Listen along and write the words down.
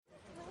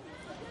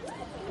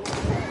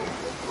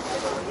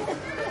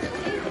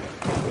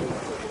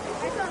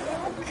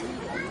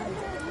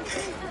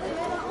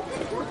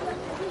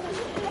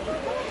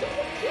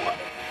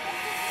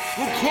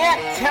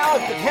can't tell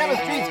if the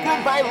chemistry's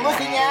good by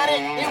looking at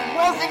it. It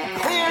wasn't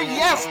clear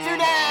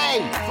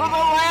yesterday. For the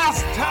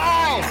last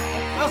time,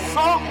 the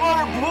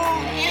saltwater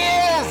pool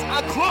is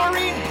a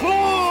chlorine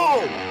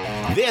pool.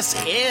 This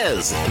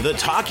is the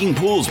Talking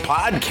Pools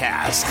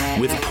podcast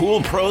with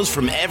pool pros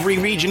from every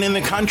region in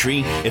the country.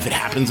 If it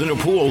happens in a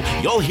pool,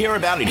 you'll hear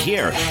about it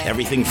here.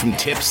 Everything from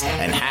tips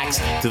and hacks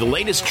to the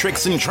latest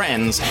tricks and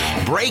trends.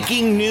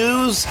 Breaking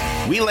news,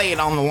 we lay it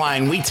on the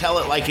line. We tell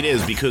it like it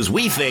is because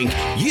we think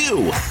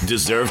you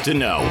deserve to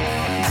know.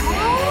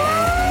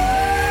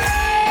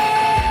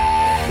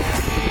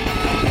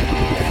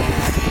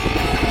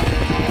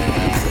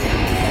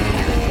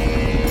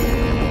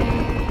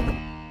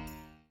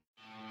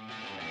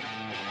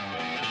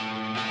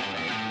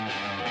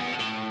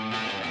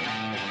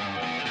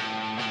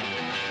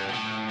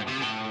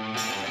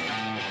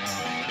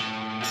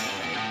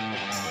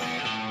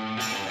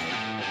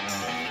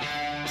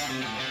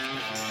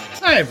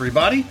 Hi,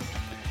 everybody,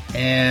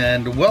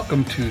 and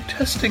welcome to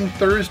Testing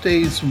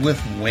Thursdays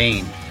with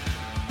Wayne.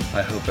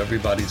 I hope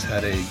everybody's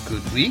had a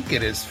good week.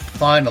 It is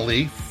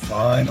finally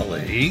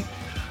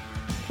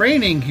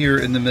raining here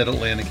in the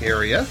Mid-Atlantic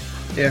area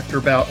after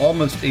about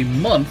almost a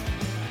month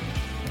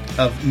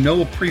of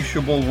no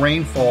appreciable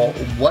rainfall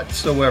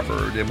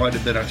whatsoever. There might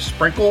have been a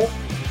sprinkle.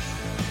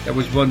 There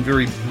was one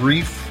very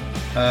brief,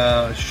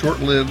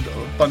 short-lived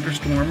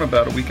thunderstorm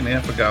about a week and a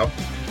half ago.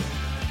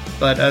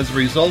 But as a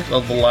result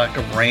of the lack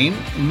of rain,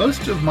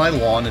 most of my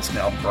lawn is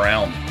now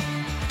brown.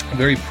 A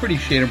very pretty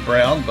shade of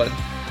brown, but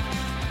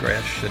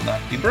grass should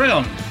not be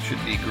brown. It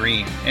should be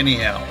green.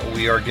 Anyhow,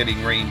 we are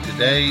getting rain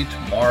today,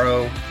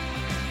 tomorrow,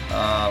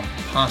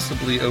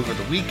 possibly over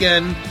the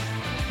weekend.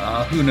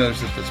 Who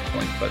knows at this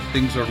point, but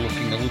things are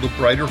looking a little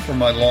brighter for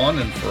my lawn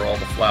and for all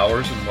the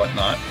flowers and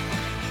whatnot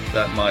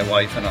that my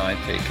wife and I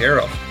take care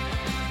of.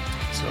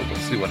 So we'll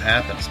see what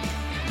happens.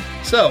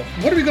 So,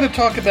 what are we going to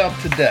talk about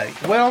today?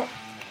 Well,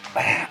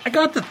 I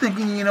got to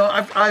thinking,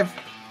 I've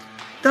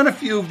done a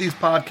few of these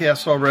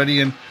podcasts already,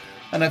 and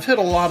I've hit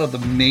a lot of the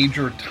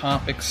major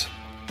topics,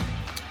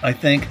 I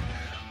think.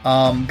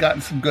 Gotten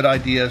some good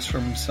ideas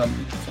from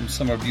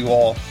some of you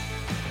all.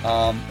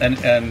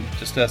 And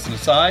just as an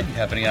aside, if you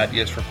have any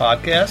ideas for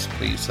podcasts,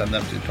 please send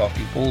them to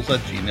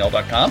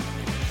talkingpools@gmail.com.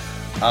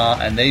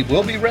 And they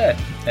will be read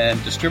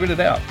and distributed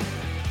out.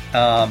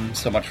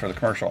 So much for the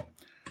commercial.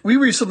 We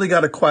recently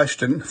got a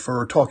question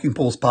for Talking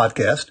Pools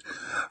podcast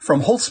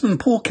from Holtzman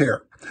Pool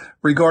Care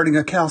regarding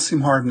a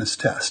calcium hardness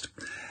test.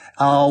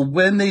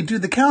 When they do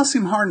the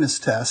calcium hardness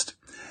test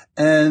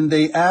and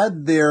they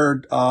add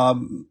their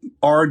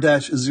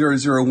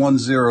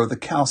R-0010, the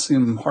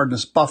calcium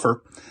hardness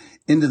buffer,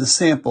 into the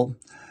sample,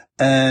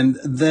 and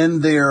then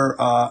they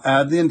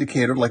add the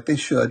indicator like they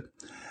should.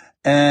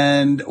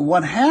 And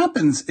what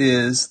happens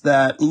is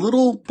that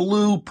little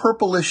blue,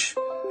 purplish,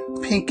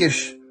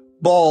 pinkish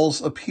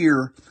balls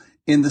appear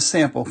in the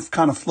sample,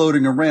 kind of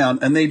floating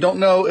around, and they don't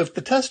know if the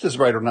test is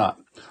right or not.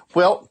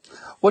 Well,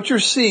 what you're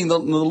seeing, the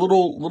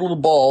little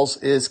balls,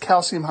 is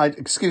magnesium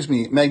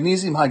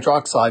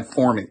hydroxide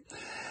forming.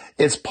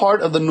 It's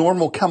part of the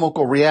normal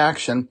chemical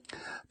reaction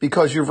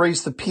because you've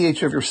raised the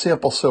pH of your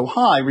sample so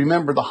high.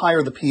 Remember, the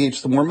higher the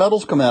pH, the more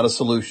metals come out of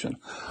solution.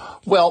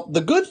 Well,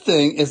 the good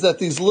thing is that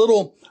these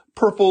little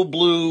purple,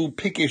 blue,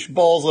 pinkish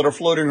balls that are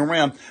floating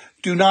around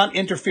do not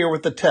interfere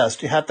with the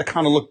test. You have to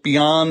kind of look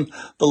beyond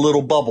the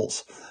little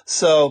bubbles.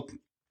 So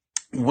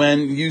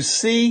when you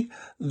see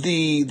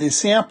the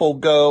sample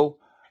go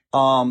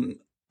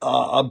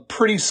a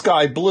pretty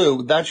sky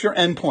blue, that's your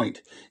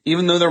endpoint,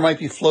 even though there might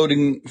be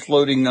floating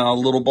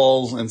little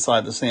balls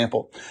inside the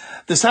sample.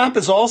 This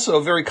happens also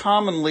very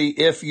commonly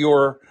if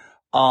your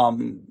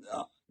your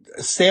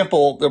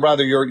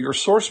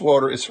source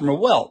water is from a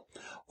well,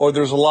 or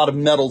there's a lot of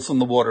metals in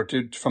the water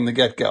from the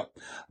get-go.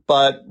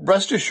 But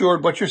rest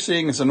assured, what you're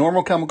seeing is a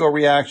normal chemical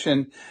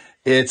reaction.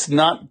 It's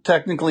not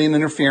technically an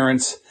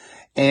interference.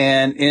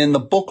 And in the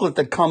booklet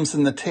that comes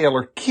in the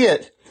Taylor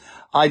kit,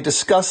 I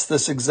discuss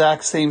this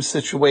exact same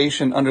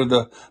situation under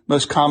the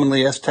most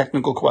commonly asked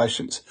technical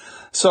questions.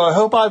 So I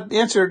hope I've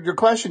answered your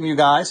question, you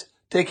guys.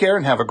 Take care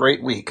and have a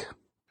great week.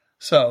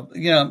 So,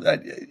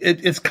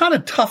 it's kind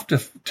of tough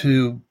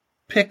to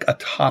pick a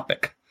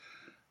topic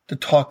to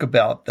talk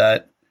about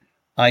that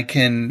I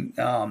can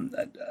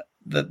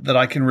that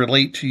I can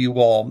relate to you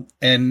all.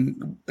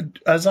 And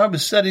as I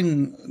was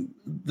setting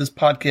this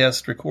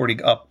podcast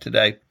recording up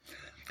today,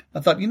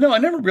 I thought, I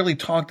never really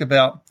talked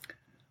about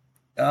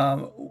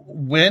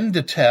when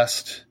to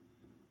test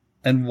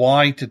and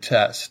why to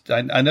test.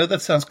 I know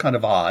that sounds kind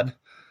of odd,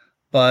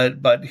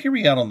 but hear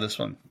me out on this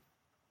one.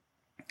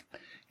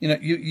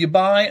 You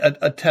buy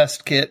a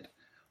test kit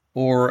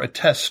or a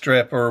test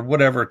strip or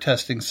whatever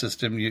testing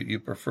system you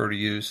prefer to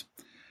use,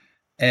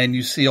 and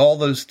you see all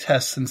those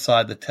tests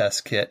inside the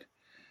test kit,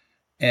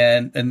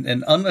 and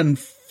an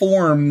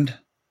uninformed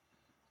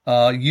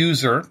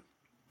user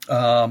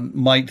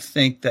might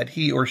think that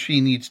he or she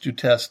needs to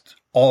test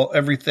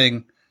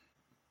everything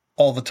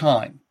all the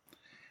time.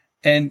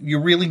 And you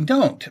really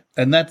don't.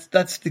 And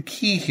that's the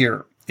key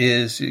here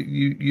is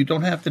you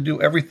don't have to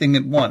do everything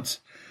at once.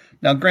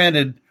 Now,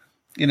 granted,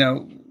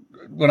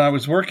 when I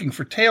was working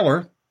for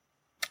Taylor,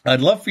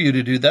 I'd love for you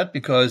to do that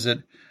because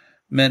it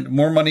meant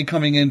more money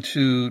coming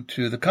into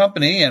the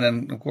company. And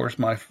then, of course,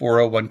 my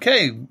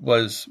 401k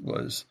was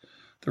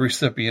the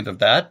recipient of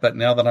that. But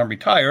now that I'm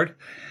retired,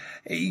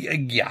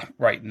 yeah,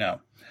 right,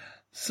 no.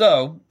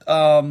 So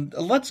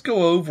let's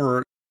go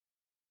over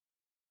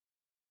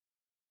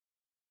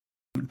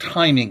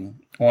timing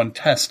on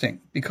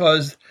testing,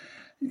 because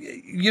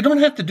you don't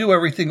have to do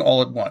everything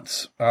all at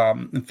once.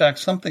 In fact,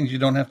 some things you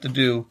don't have to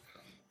do,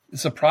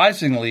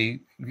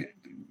 surprisingly,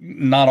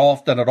 not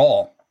often at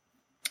all.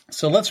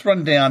 So let's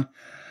run down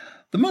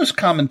the most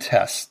common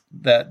tests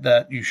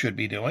that you should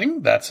be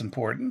doing. That's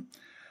important.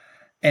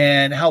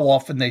 And how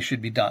often they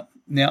should be done.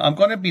 Now, I'm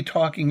going to be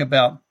talking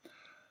about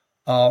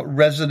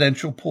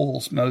residential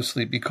pools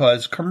mostly,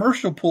 because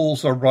commercial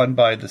pools are run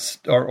by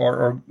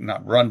or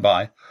not run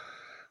by,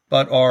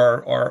 but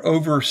are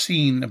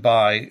overseen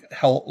by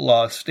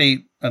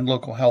state and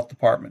local health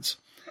departments.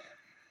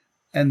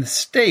 And the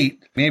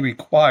state may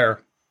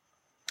require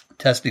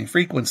testing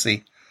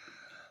frequency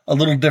a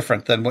little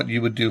different than what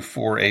you would do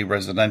for a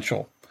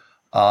residential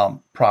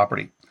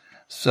property.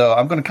 So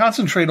I'm going to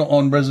concentrate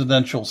on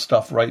residential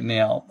stuff right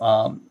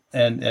now,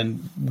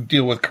 and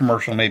deal with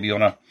commercial maybe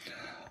on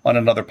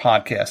another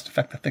podcast. In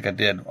fact, I think I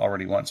did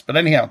already once. But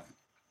anyhow,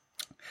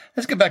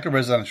 let's get back to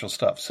residential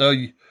stuff. So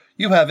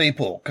you have a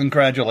pool.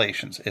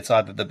 Congratulations. It's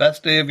either the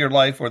best day of your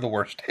life or the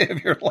worst day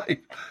of your life.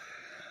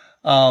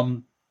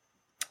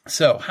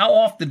 So how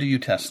often do you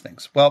test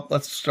things? Well,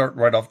 let's start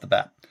right off the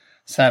bat.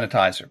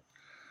 Sanitizer.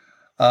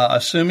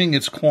 Assuming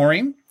it's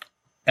chlorine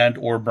and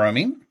or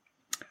bromine,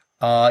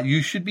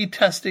 you should be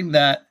testing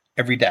that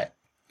every day.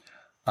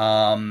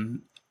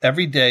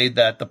 Every day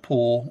that the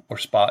pool or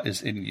spa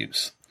is in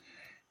use.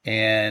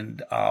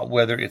 And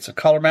whether it's a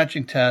color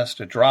matching test,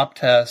 a drop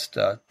test,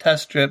 a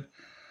test strip,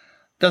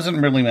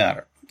 doesn't really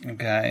matter.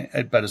 Okay,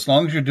 but as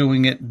long as you're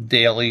doing it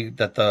daily,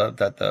 that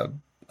the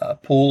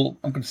pool,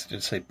 I'm going to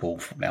just say pool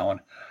from now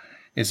on,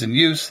 is in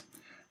use,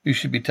 you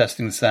should be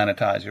testing the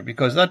sanitizer,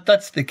 because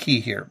that's the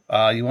key here.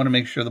 You want to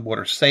make sure the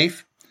water's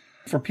safe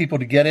for people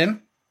to get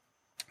in.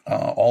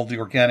 All the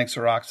organics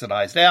are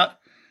oxidized out,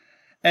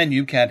 and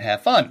you can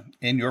have fun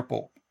in your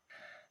pool.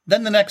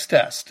 Then the next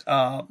test.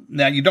 Now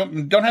you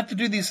don't have to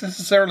do these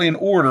necessarily in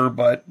order,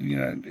 but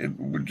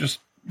we're just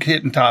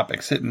hitting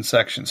topics, hitting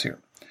sections here.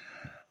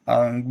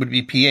 Would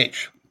be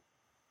pH.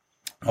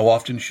 How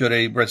often should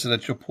a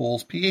residential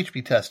pool's pH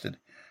be tested?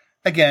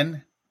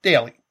 Again,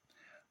 daily.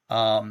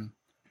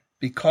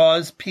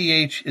 Because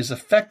pH is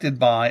affected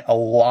by a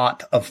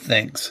lot of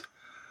things.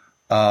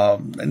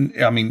 And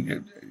I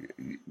mean,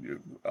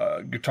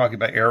 you're talking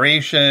about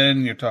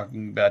aeration, you're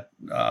talking about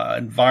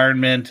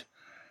environment,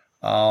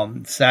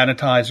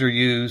 sanitizer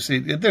use.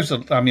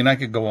 I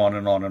could go on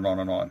and on and on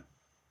and on.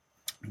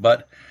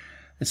 But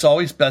it's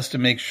always best to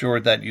make sure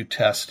that you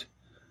test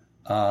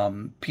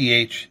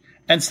pH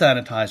and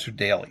sanitizer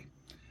daily.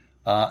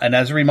 And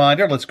as a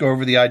reminder, let's go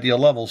over the ideal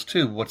levels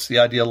too. What's the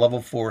ideal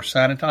level for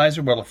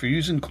sanitizer? Well, if you're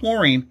using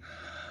chlorine,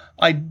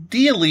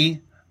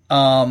 ideally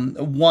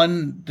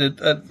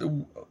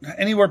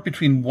anywhere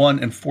between 1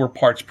 and 4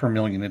 parts per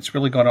million. It's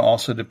really going to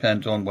also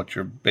depend on what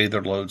your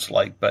bather load's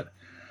like, but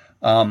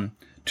 2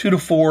 to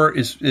 4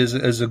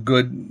 is a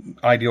good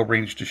ideal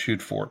range to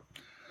shoot for.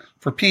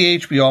 For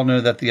pH, we all know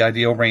that the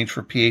ideal range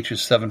for pH is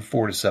 7.4 to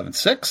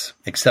 7.6.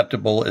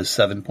 Acceptable is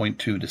 7.2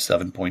 to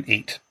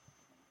 7.8.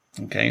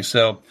 Okay,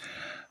 so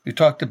we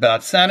talked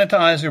about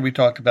sanitizer, we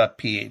talked about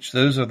pH.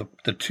 Those are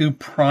the two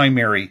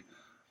primary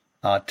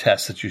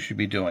tests that you should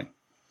be doing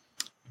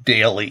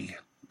daily,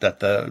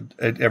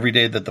 every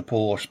day that the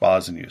pool or spa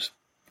is in use.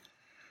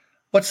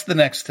 What's the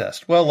next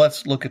test? Well,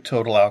 let's look at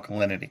total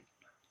alkalinity.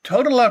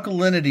 Total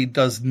alkalinity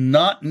does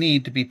not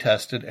need to be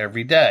tested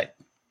every day.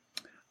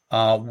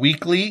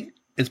 Weekly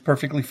is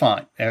perfectly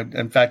fine. And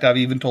in fact, I've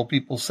even told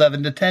people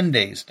 7 to 10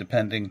 days,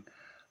 depending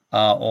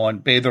on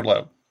bather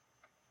load.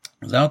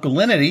 Because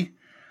alkalinity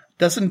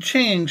doesn't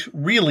change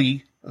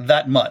really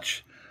that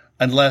much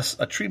unless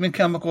a treatment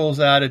chemical is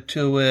added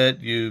to it,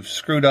 you've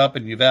screwed up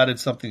and you've added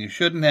something you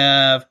shouldn't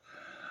have,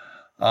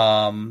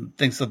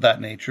 things of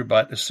that nature.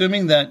 But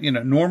assuming that,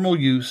 normal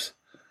use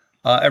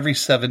every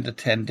 7 to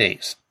 10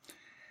 days.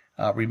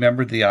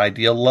 Remember, the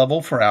ideal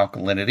level for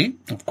alkalinity,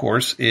 of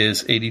course,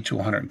 is 80 to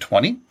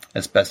 120,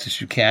 as best as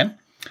you can.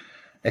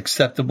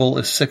 Acceptable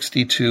is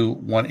 60 to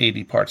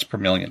 180 parts per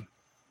million.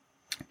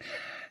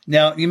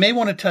 Now, you may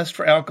want to test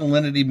for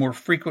alkalinity more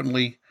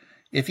frequently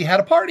if you had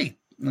a party.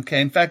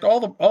 Okay, in fact, all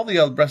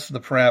the rest of the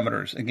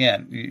parameters,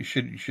 again, you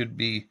should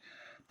be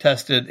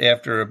tested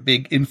after a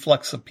big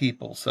influx of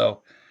people.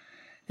 So,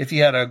 if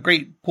you had a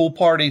great pool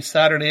party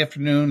Saturday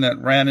afternoon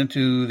that ran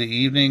into the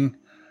evening,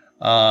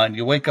 and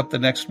you wake up the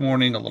next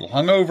morning a little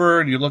hungover,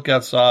 and you look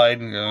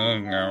outside and go,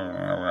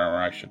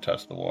 I should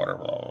test the water.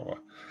 Blah, blah, blah.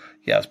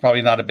 Yeah, it's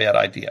probably not a bad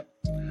idea.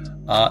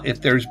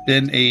 If there's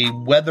been a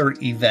weather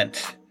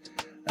event,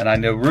 and I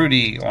know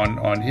Rudy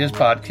on his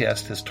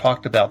podcast has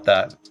talked about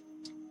that,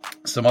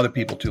 some other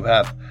people too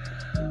have,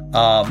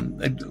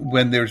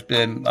 when there's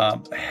been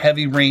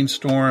heavy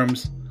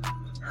rainstorms,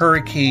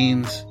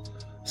 hurricanes,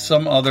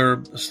 some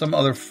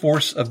other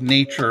force of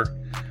nature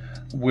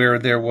where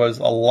there was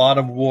a lot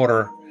of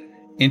water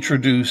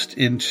introduced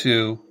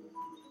into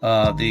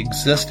the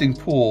existing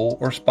pool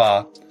or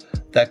spa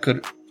that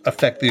could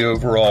affect the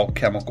overall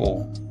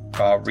chemical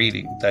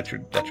reading that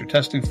you're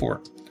testing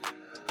for.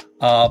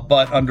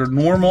 But under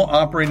normal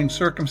operating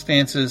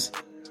circumstances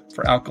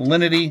for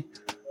alkalinity,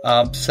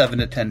 7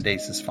 to 10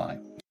 days is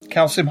fine.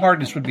 Calcium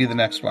hardness would be the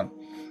next one.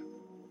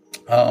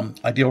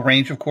 Ideal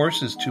range, of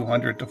course, is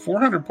 200 to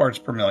 400 parts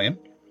per million.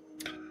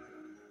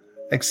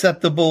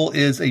 Acceptable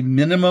is a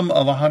minimum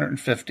of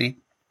 150.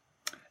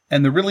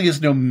 And there really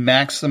is no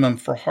maximum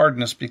for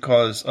hardness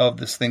because of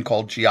this thing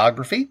called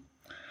geography.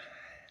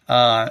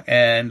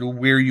 And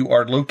where you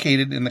are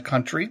located in the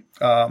country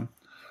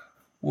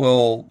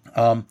will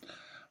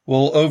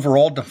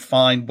overall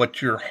define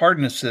what your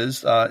hardness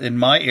is. In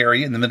my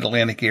area, in the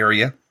Mid-Atlantic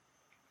area,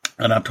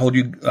 and I've told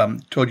you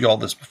all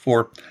this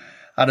before,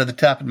 out of the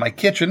tap in my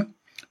kitchen,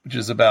 which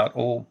is about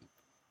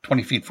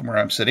 20 feet from where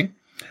I'm sitting,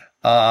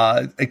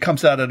 it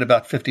comes out at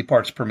about 50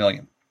 parts per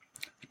million.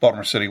 It's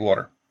Baltimore City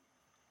water.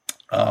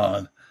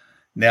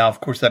 Now, of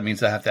course, that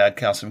means I have to add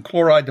calcium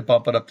chloride to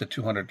bump it up to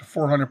 200 to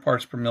 400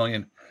 parts per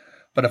million.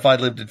 But if I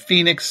lived in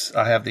Phoenix,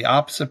 I have the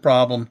opposite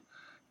problem.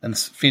 And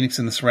Phoenix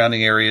and the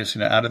surrounding areas,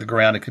 out of the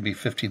ground, it could be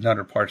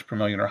 1,500 parts per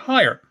million or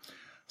higher.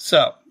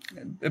 So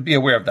be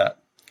aware of that.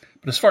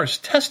 But as far as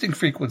testing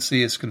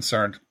frequency is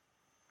concerned,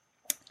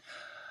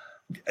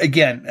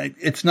 again,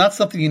 it's not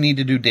something you need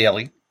to do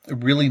daily.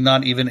 Really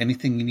not even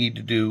anything you need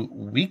to do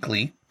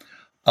weekly.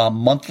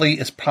 Monthly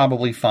is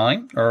probably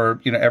fine,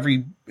 or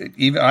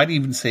I'd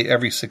even say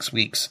every 6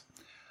 weeks,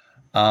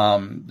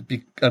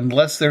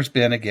 unless there's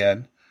been,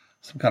 again,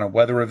 some kind of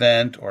weather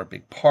event or a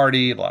big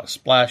party, a lot of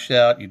splash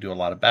out. You do a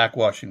lot of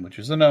backwashing, which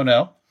is a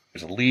no-no.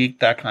 There's a leak,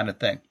 that kind of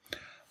thing.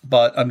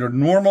 But under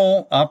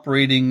normal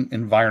operating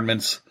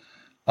environments,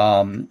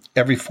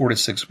 every 4 to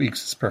 6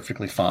 weeks is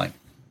perfectly fine.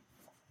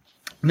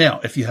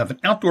 Now, if you have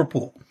an outdoor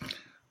pool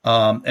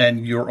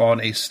and you're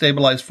on a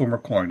stabilized form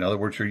of chlorine, in other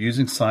words, you're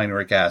using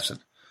cyanuric acid,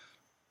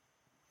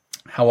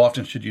 how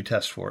often should you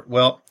test for it?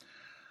 Well,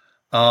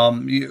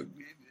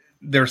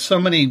 there are so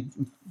many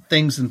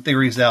things and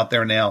theories out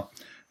there now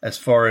as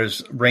far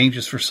as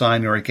ranges for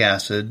cyanuric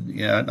acid.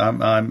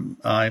 I'm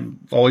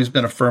always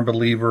been a firm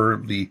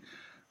believer the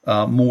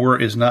more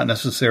is not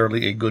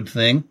necessarily a good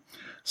thing.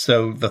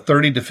 So the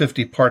 30 to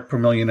 50 part per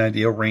million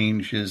ideal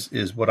range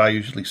is what I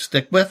usually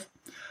stick with.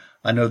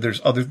 I know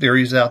there's other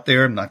theories out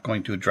there. I'm not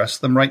going to address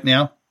them right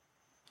now.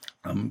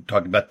 I'm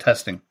talking about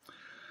testing.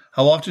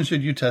 How often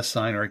should you test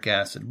cyanuric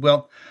acid?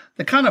 Well,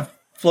 that kind of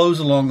flows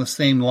along the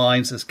same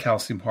lines as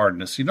calcium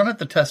hardness. You don't have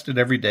to test it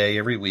every day,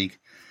 every week.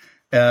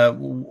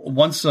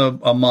 Once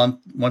a month,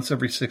 once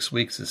every 6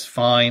 weeks is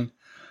fine.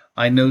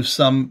 I know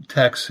some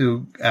techs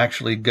who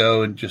actually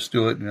go and just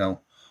do it,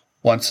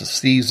 once a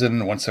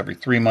season, once every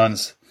 3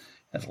 months.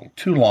 That's a little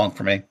too long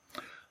for me.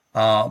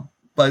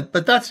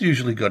 But that's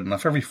usually good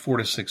enough, every 4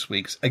 to 6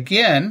 weeks.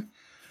 Again,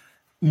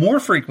 more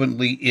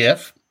frequently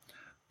if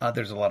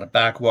there's a lot of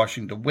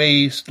backwashing to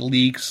waste,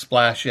 leaks,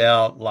 splash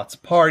out, lots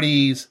of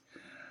parties,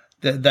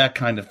 that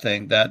kind of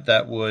thing.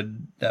 That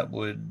would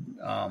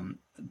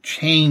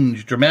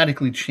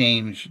dramatically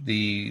change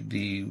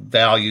the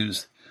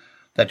values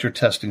that you're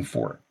testing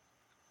for.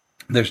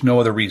 There's no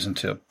other reason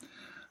to.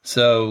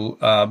 So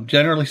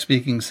generally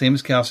speaking, same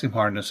as calcium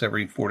hardness,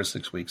 every 4 to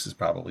 6 weeks is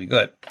probably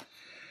good.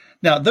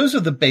 Now, those are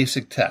the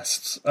basic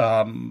tests. 3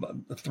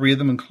 of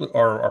them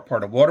are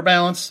part of water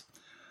balance.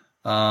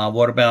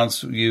 Water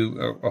balance,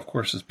 of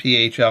course, is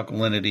pH,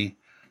 alkalinity,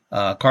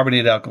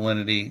 carbonate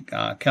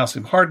alkalinity,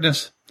 calcium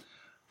hardness,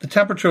 the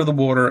temperature of the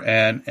water,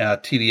 and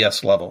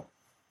TDS level.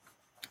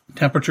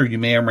 Temperature you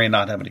may or may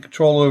not have any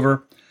control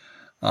over,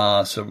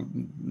 so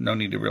no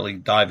need to really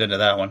dive into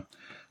that one.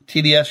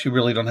 TDS you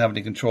really don't have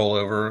any control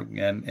over,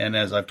 and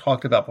as I've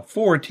talked about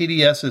before,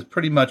 TDS is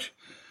pretty much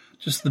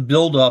just the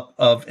buildup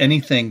of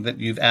anything that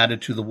you've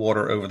added to the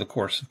water over the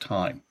course of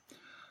time.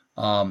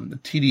 The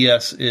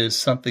TDS is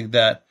something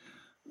that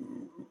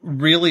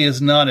really is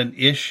not an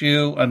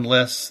issue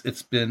unless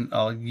it's been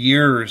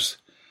years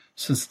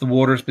since the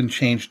water's been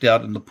changed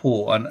out in the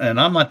pool. And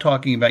I'm not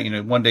talking about,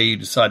 one day you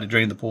decide to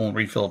drain the pool and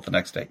refill it the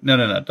next day. No.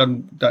 It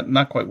doesn't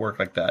not quite work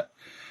like that.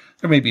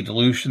 There may be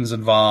dilutions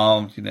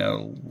involved,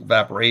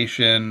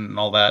 evaporation and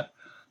all that,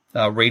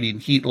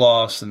 radiant heat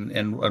loss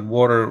and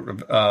water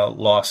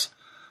loss.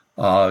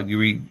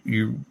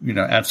 You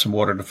add some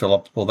water to fill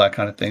up the pool, that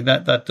kind of thing.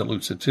 That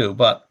dilutes it too.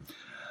 But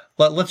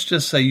let's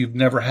just say you've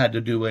never had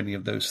to do any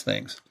of those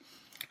things.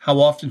 How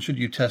often should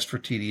you test for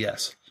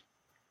TDS?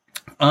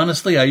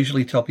 Honestly, I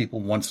usually tell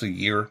people once a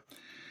year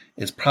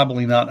is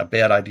probably not a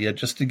bad idea,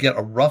 just to get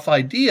a rough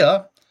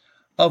idea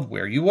of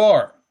where you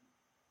are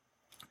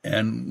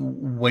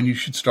and when you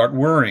should start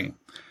worrying.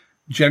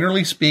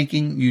 Generally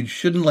speaking, you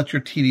shouldn't let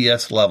your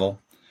TDS level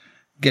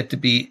get to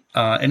be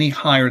any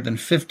higher than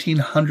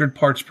 1,500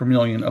 parts per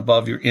million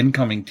above your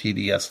incoming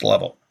TDS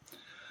level.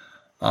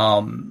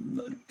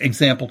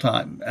 Example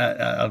time,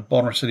 at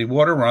Baltimore City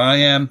Water, where I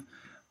am,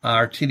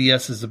 our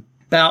TDS is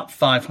about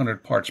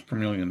 500 parts per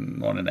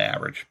million on an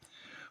average,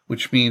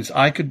 which means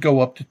I could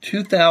go up to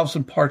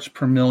 2,000 parts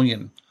per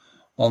million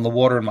on the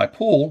water in my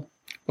pool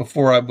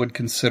before I would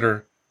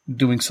consider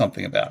doing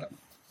something about it.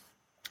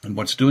 And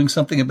what's doing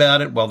something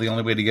about it? Well, the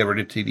only way to get rid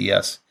of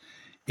TDS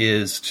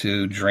is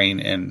to drain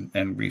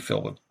and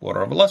refill with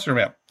water of a lesser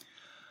amount.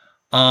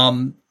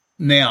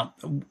 Now,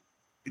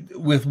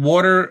 with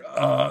water,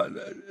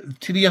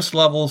 TDS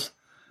levels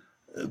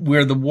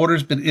where the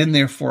water's been in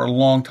there for a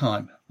long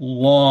time,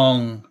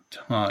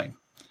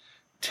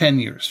 10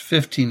 years,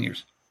 15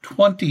 years,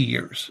 20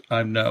 years.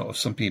 I know of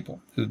some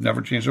people who've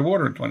never changed their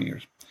water in 20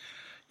 years.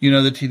 You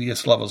know the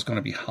TDS level is going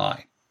to be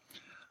high.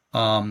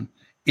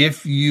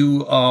 If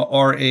you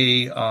are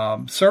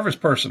a service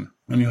person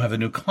and you have a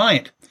new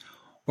client,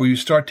 or you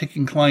start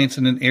taking clients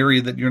in an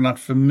area that you're not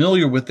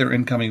familiar with their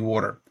incoming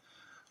water,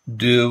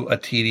 do a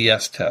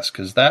TDS test,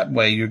 because that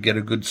way you get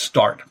a good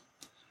start.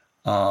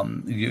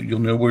 You'll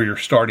know where your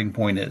starting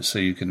point is, so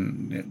you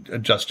can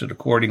adjust it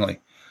accordingly.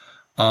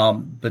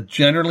 But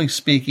generally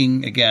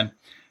speaking, again,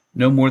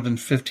 no more than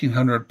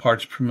 1,500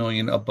 parts per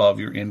million above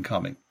your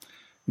incoming.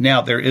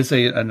 Now, there is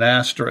an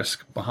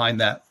asterisk behind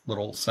that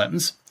little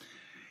sentence.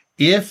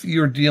 If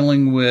you're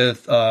dealing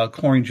with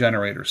chlorine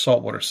generators,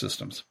 saltwater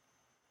systems,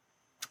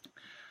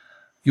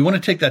 you want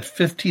to take that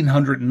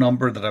 1,500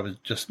 number that I was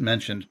just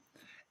mentioned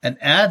and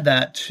add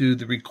that to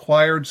the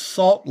required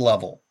salt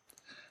level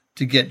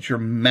to get your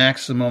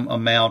maximum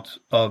amount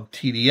of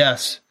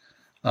TDS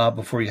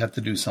before you have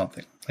to do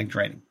something like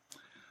draining.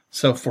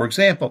 So, for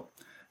example,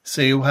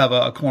 say you have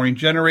a chlorine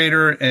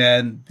generator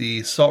and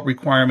the salt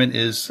requirement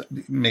is,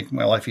 make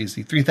my life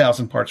easy,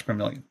 3,000 parts per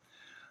million.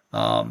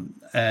 And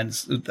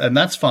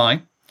that's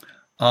fine.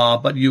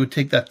 But you would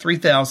take that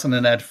 3,000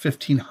 and add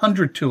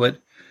 1,500 to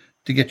it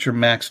to get your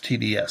max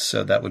TDS.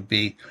 So that would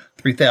be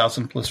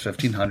 3,000 plus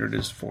 1,500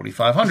 is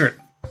 4,500.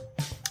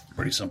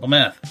 Pretty simple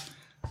math.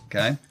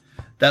 Okay.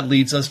 That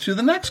leads us to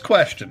the next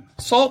question,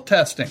 salt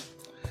testing.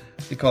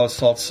 Because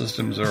salt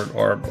systems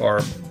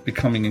are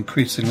becoming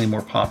increasingly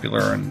more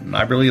popular, and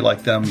I really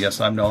like them. Yes,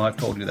 I know I've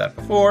told you that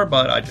before,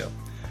 but I do.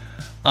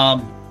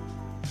 How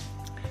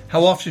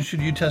often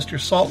should you test your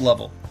salt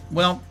level?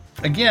 Well,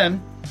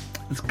 again,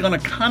 it's going to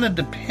kind of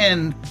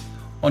depend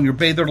on your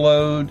bather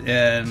load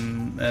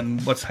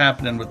and what's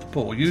happening with the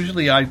pool.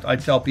 Usually I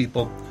tell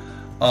people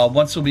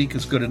once a week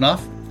is good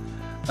enough,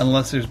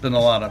 unless there's been a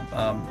lot of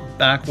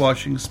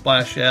backwashing,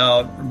 splash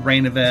out,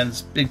 rain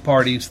events, big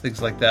parties,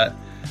 things like that.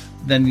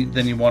 Then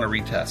you want to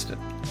retest it.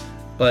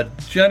 But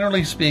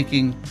generally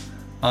speaking,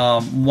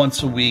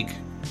 once a week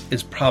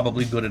is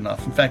probably good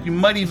enough. In fact, you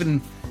might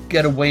even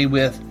get away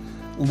with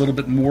a little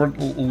bit more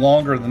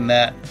longer than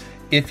that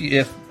if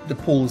the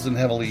pool isn't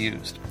heavily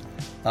used.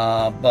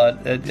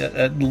 But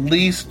at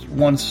least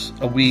once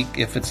a week,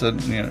 if it's a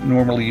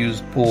normally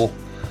used pool,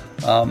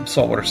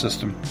 saltwater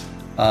system,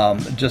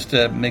 just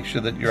to make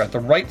sure that you're at the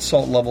right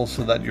salt level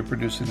so that you're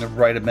producing the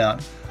right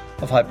amount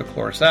of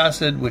hypochlorous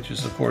acid, which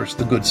is, of course,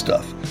 the good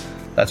stuff.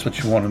 That's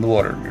what you want in the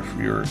water.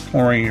 Your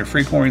chlorine, your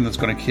free chlorine that's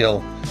going to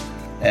kill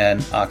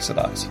and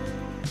oxidize.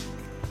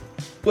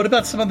 What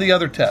about some of the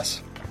other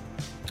tests?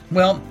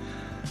 Well,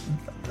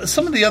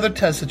 some of the other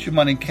tests that you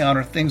might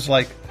encounter, things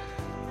like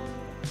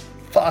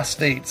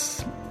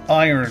phosphates,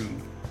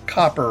 iron,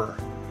 copper,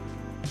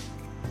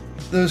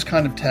 those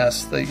kind of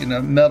tests,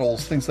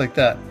 metals, things like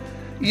that.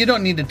 You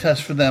don't need to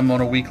test for them on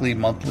a weekly,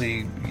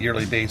 monthly,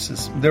 yearly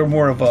basis. They're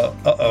more of a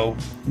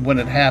when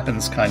it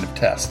happens kind of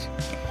test.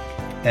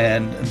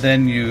 And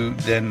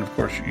then of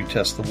course you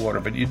test the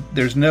water, but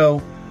there's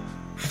no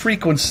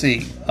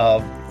frequency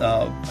of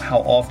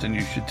how often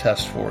you should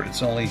test for it.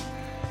 It's only,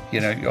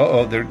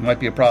 there might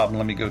be a problem.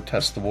 Let me go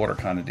test the water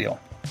kind of deal.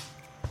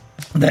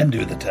 Then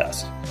do the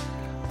test.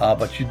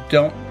 But you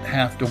don't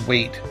have to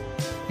wait,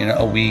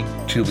 a week,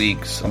 2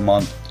 weeks, a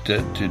month to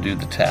do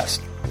the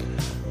test.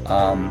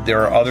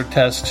 There are other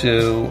tests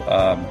too,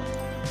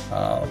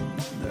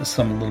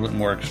 some a little bit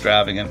more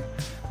extravagant.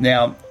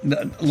 Now,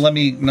 let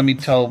me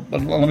talk a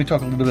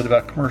little bit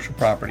about commercial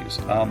properties.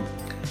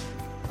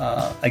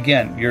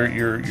 Again,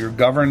 you're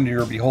governed,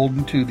 you're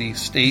beholden to the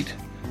state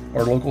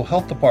or local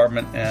health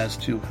department as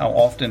to how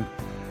often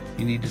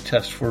you need to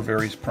test for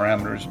various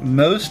parameters.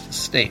 Most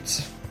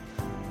states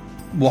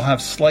will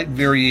have slight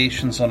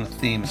variations on a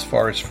theme as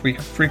far as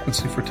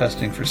frequency for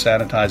testing for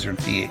sanitizer and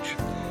pH.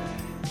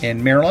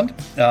 In Maryland,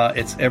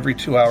 it's every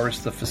 2 hours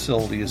the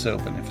facility is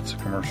open if it's a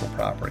commercial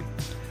property.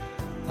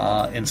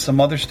 In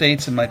some other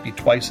states, it might be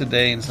twice a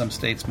day. In some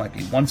states, it might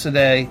be once a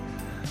day.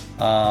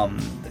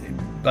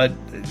 But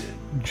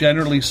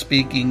generally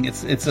speaking,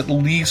 it's at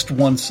least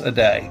once a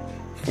day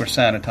for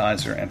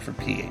sanitizer and for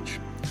pH.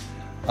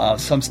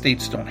 Some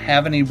states don't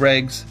have any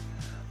regs.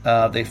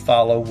 They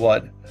follow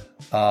what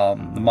the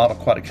Model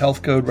Aquatic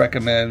Health Code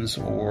recommends,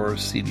 or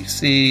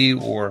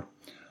CDC,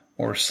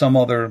 or some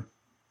other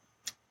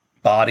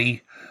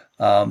body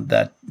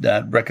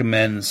that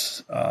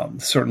recommends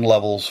certain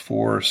levels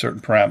for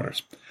certain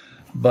parameters.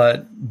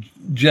 but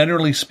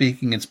generally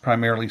speaking, it's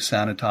primarily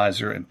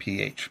sanitizer and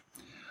pH.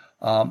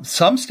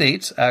 Some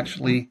states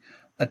actually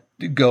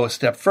go a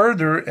step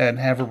further and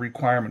have a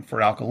requirement for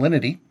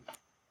alkalinity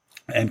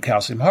and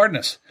calcium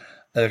hardness.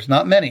 There's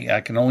not many. I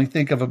can only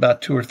think of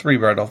about 2 or 3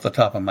 right off the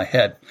top of my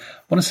head. I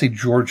want to say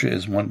Georgia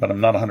is one, but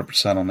I'm not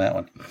 100% on that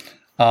one.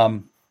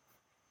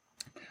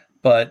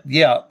 But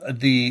yeah,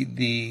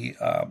 the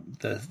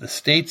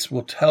states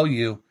will tell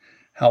you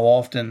how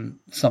often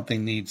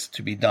something needs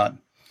to be done.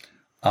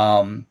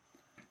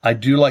 I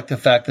do like the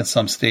fact that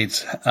some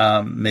states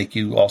make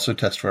you also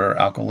test for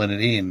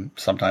alkalinity and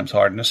sometimes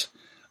hardness.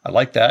 I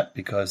like that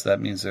because that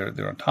means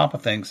they're on top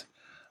of things.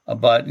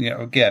 But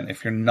again,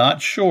 if you're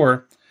not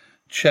sure,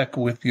 check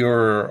with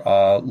your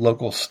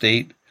local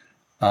state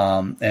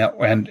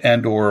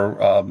and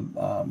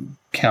or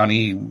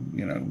county,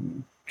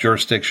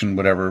 jurisdiction,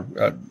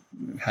 whatever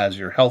has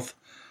your health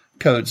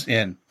codes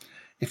in.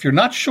 If you're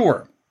not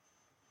sure,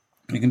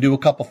 you can do a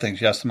couple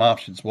things. You have some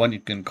options. One, you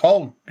can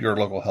call your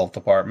local health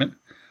department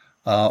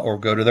or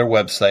go to their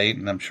website,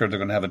 and I'm sure they're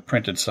going to have it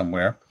printed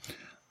somewhere.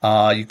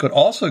 You could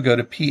also go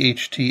to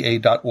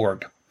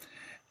phta.org.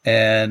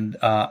 And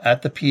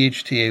at the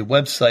PHTA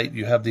website,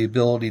 you have the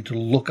ability to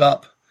look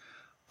up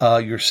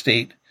your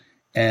state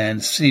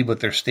and see what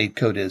their state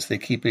code is. They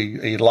keep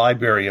a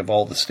library of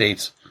all the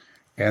states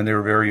and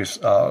their various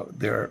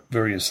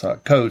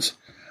codes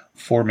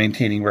for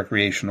maintaining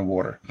recreational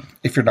water,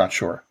 if you're not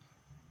sure.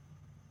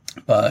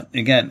 But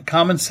again,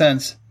 common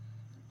sense,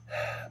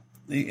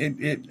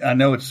 I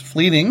know it's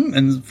fleeting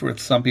and for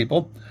some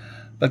people,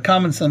 but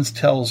common sense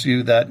tells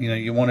you that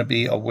you want to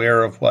be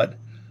aware of what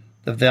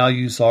the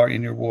values are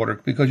in your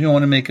water because you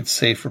want to make it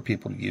safe for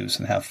people to use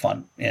and have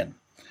fun in.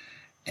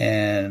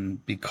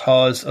 And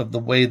because of the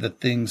way that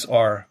things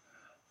are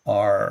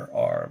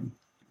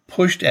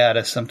pushed at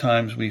us,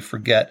 sometimes we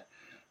forget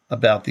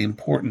about the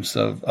importance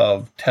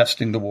of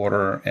testing the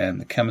water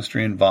and the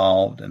chemistry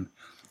involved. And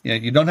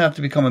you don't have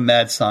to become a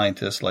mad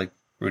scientist like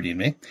Rudy and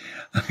me,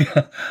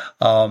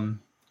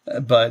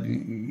 but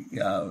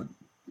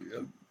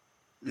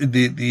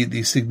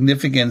the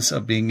significance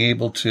of being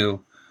able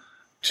to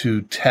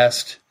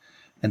test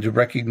and to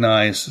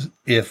recognize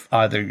if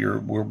either your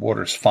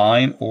water's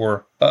fine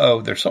or,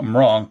 there's something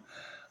wrong.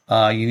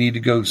 You need to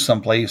go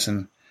someplace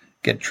and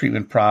get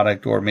treatment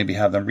product or maybe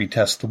have them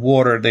retest the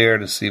water there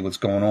to see what's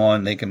going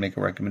on. They can make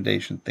a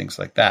recommendation, things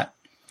like that.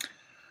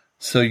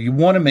 So you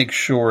want to make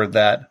sure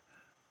that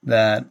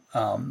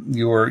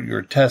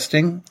you're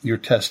testing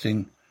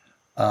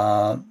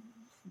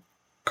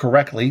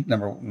correctly,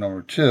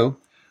 number 2.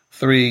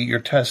 3, you're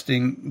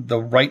testing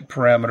the right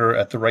parameter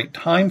at the right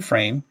time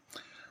frame,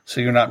 so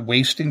you're not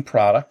wasting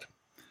product.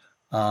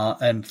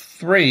 And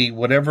 3,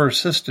 whatever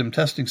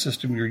testing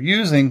system you're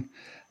using,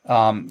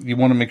 you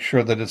want to make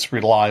sure that it's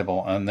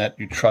reliable and that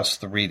you trust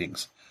the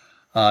readings.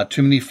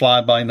 Too many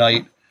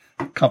fly-by-night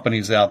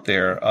companies out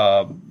there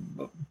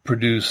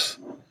produce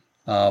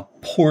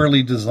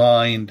poorly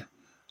designed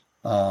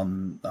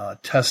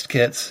test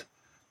kits,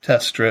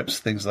 test strips,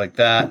 things like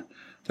that.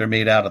 They're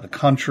made out of the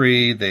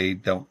country. They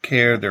don't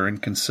care. They're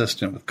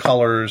inconsistent with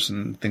colors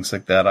and things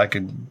like that. I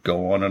could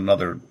go on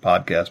another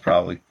podcast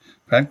probably. In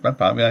fact, that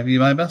probably might be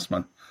my best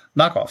one.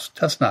 Knockoffs,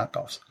 test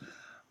knockoffs.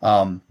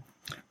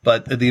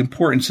 But the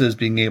importance is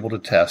being able to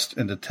test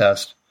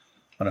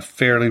on a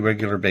fairly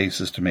regular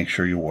basis to make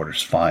sure your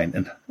water's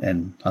fine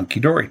and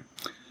hunky-dory.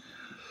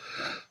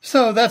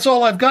 So that's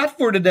all I've got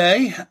for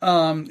today.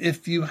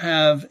 If you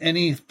have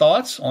any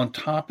thoughts on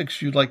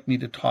topics you'd like me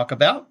to talk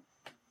about,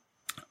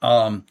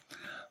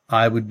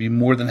 I would be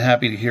more than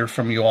happy to hear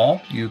from you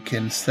all. You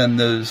can send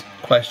those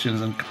questions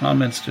and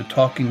comments to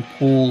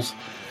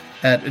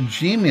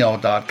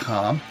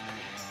talkingpools@gmail.com.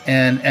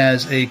 And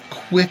as a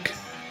quick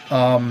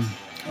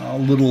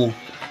little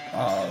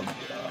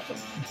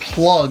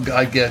plug,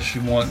 I guess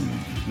you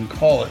can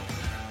call it,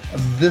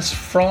 this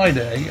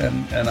Friday,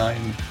 and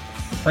I'm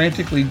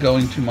frantically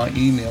going to my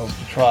emails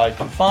to try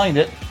to find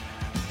it,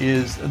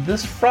 is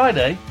this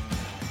Friday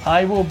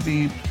I will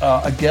be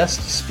a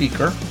guest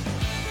speaker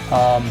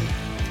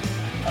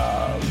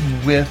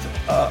with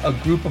a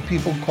group of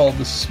people called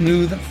the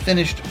Smooth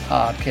Finished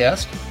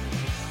Podcast.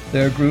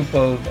 They're a group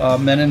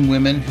of men and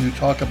women who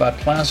talk about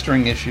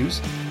plastering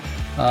issues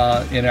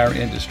in our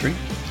industry.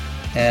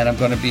 And I'm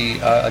going to be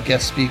a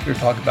guest speaker,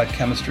 talk about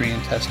chemistry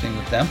and testing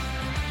with them.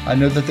 I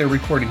know that they're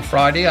recording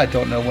Friday. I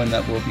don't know when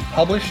that will be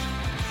published,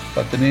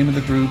 but the name of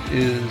the group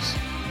is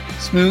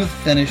Smooth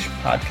Finish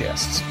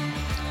Podcasts.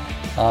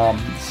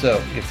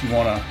 So if you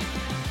want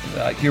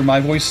to hear my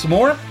voice some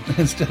more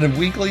instead of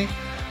weekly,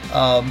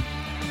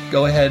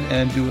 go ahead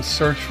and do a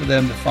search for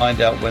them to find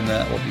out when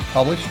that will be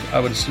published. I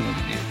would assume it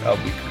would be a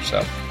week or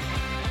so.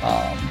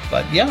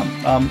 But yeah,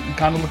 I'm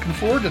kind of looking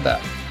forward to that.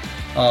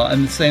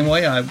 In the same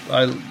way, I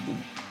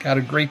had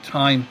a great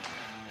time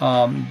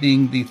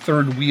being the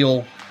third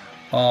wheel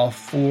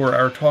for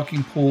our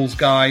Talking Pools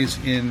guys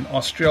in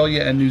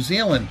Australia and New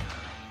Zealand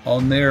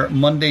on their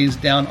Mondays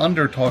Down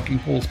Under Talking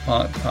Pools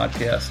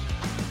podcast.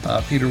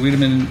 Peter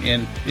Wiedemann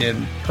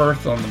in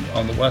Perth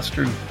on the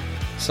western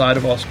side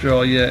of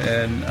Australia,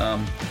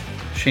 and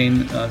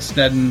Shane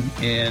Snedden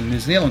in New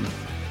Zealand.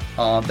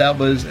 That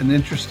was an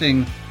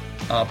interesting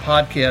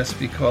podcast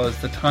because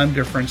the time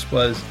difference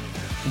was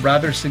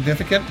rather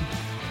significant.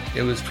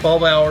 It was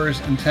 12 hours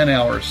and 10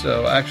 hours.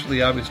 So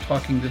actually I was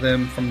talking to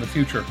them from the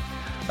future.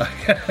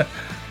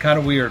 Kind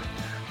of weird.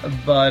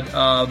 But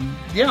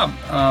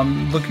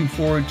looking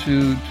forward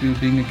to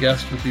being a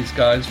guest with these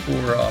guys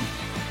for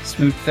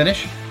Smooth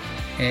Finish.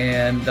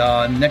 And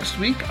next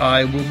week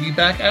I will be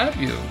back at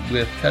you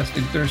with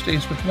Testing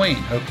Thursdays with Wayne.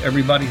 Hope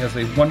everybody has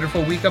a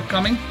wonderful week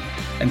upcoming,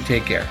 and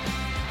take care.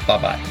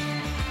 Bye-bye.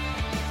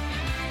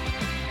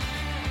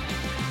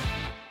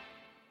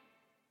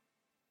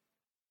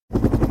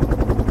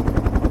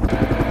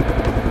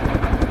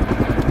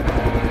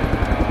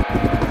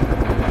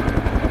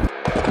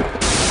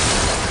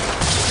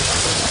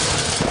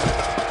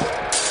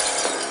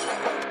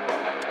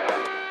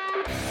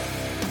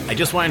 I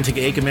just wanted to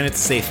take a minute to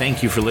say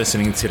thank you for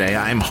listening today.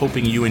 I'm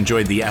hoping you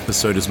enjoyed the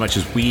episode as much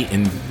as we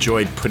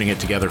enjoyed putting it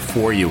together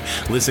for you.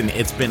 Listen,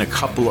 it's been a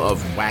couple of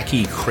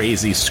wacky,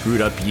 crazy, screwed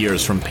up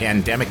years from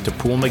pandemic to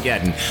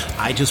Poolmageddon.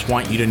 I just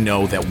want you to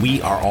know that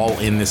we are all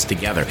in this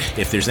together.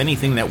 If there's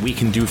anything that we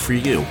can do for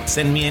you,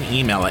 send me an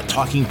email at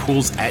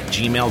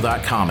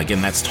talkingpools@gmail.com.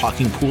 Again, that's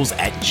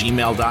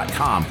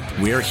talkingpools@gmail.com.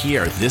 We're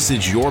here. This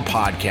is your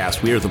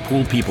podcast. We are the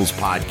Pool People's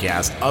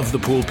Podcast, of the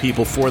Pool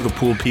People, for the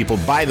Pool People,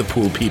 by the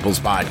Pool People's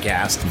Podcast.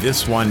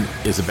 This one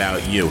is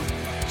about you.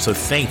 So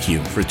thank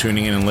you for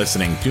tuning in and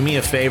listening. Do me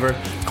a favor,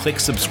 click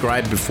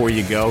subscribe before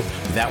you go.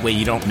 That way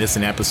you don't miss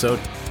an episode.